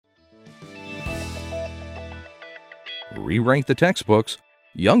Rewrite the textbooks.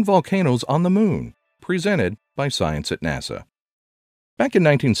 Young Volcanoes on the Moon, presented by Science at NASA. Back in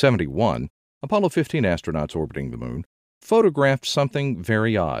 1971, Apollo 15 astronauts orbiting the Moon photographed something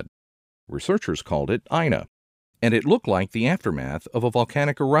very odd. Researchers called it Ina, and it looked like the aftermath of a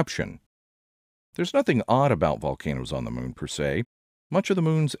volcanic eruption. There's nothing odd about volcanoes on the Moon per se. Much of the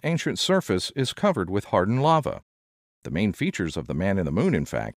Moon's ancient surface is covered with hardened lava. The main features of the Man in the Moon, in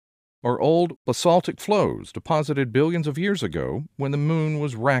fact, are old basaltic flows deposited billions of years ago when the Moon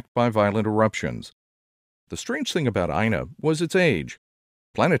was racked by violent eruptions. The strange thing about Ina was its age.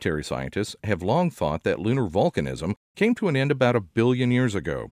 Planetary scientists have long thought that lunar volcanism came to an end about 1 billion years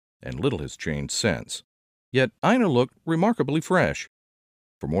ago, and little has changed since. Yet Ina looked remarkably fresh.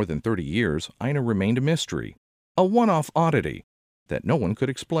 For more than 30 years, Ina remained a mystery, a one-off oddity that no one could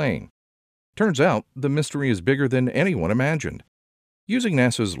explain. Turns out the mystery is bigger than anyone imagined. Using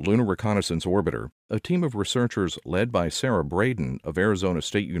NASA's Lunar Reconnaissance Orbiter, a team of researchers led by Sarah Braden of Arizona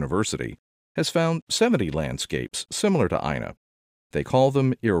State University has found 70 landscapes similar to Ina. They call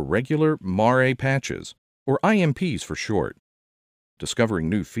them Irregular Mare Patches, or IMPs for short. Discovering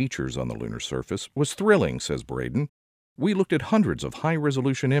new features on the lunar surface was thrilling, says Braden. We looked at hundreds of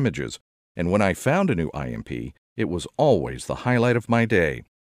high-resolution images, and when I found a new IMP, it was always the highlight of my day.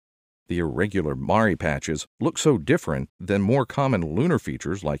 The irregular Mare patches look so different than more common lunar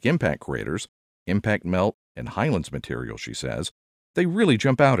features like impact craters, impact melt, and highlands material, she says. They really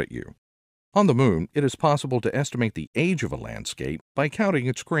jump out at you. On the Moon, it is possible to estimate the age of a landscape by counting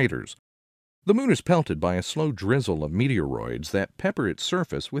its craters. The Moon is pelted by a slow drizzle of meteoroids that pepper its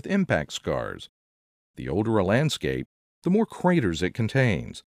surface with impact scars. The older a landscape, the more craters it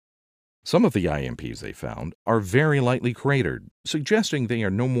contains. Some of the IMPs they found are very lightly cratered, suggesting they are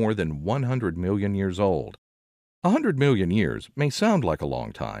no more than 100 million years old. 100 million years may sound like a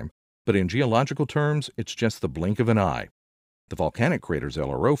long time, but in geological terms, it's just the blink of an eye. The volcanic craters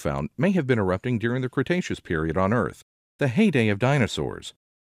LRO found may have been erupting during the Cretaceous period on Earth, the heyday of dinosaurs.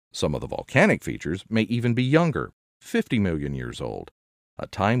 Some of the volcanic features may even be younger, 50 million years old, a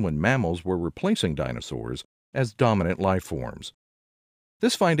time when mammals were replacing dinosaurs as dominant life forms.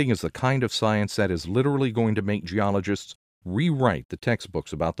 This finding is the kind of science that is literally going to make geologists rewrite the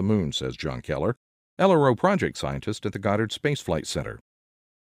textbooks about the Moon, says John Keller, LRO project scientist at the Goddard Space Flight Center.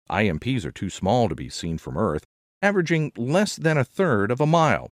 IMPs are too small to be seen from Earth, averaging less than a third of a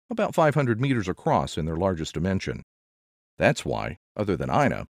mile, about 500 meters across in their largest dimension. That's why, other than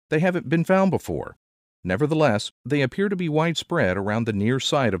Ina, they haven't been found before. Nevertheless, they appear to be widespread around the near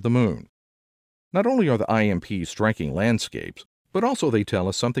side of the Moon. Not only are the IMPs striking landscapes, but also they tell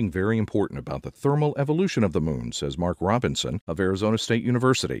us something very important about the thermal evolution of the Moon, says Mark Robinson of Arizona State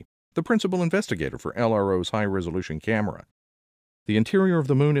University, the principal investigator for LRO's high-resolution camera. The interior of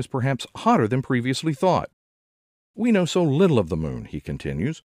the Moon is perhaps hotter than previously thought. We know so little of the Moon, he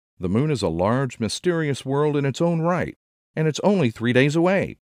continues. The Moon is a large, mysterious world in its own right, and it's only 3 days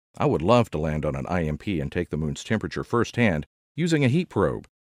away. I would love to land on an IMP and take the Moon's temperature firsthand using a heat probe.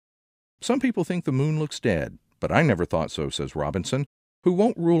 Some people think the Moon looks dead, but I never thought so, says Robinson, who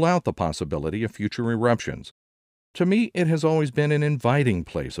won't rule out the possibility of future eruptions. To me, it has always been an inviting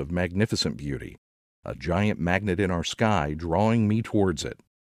place of magnificent beauty, a giant magnet in our sky drawing me towards it.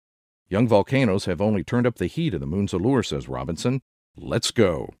 Young volcanoes have only turned up the heat of the Moon's allure, says Robinson. Let's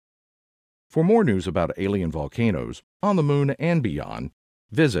go. For more news about alien volcanoes, on the Moon and beyond,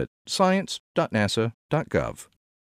 visit science.nasa.gov.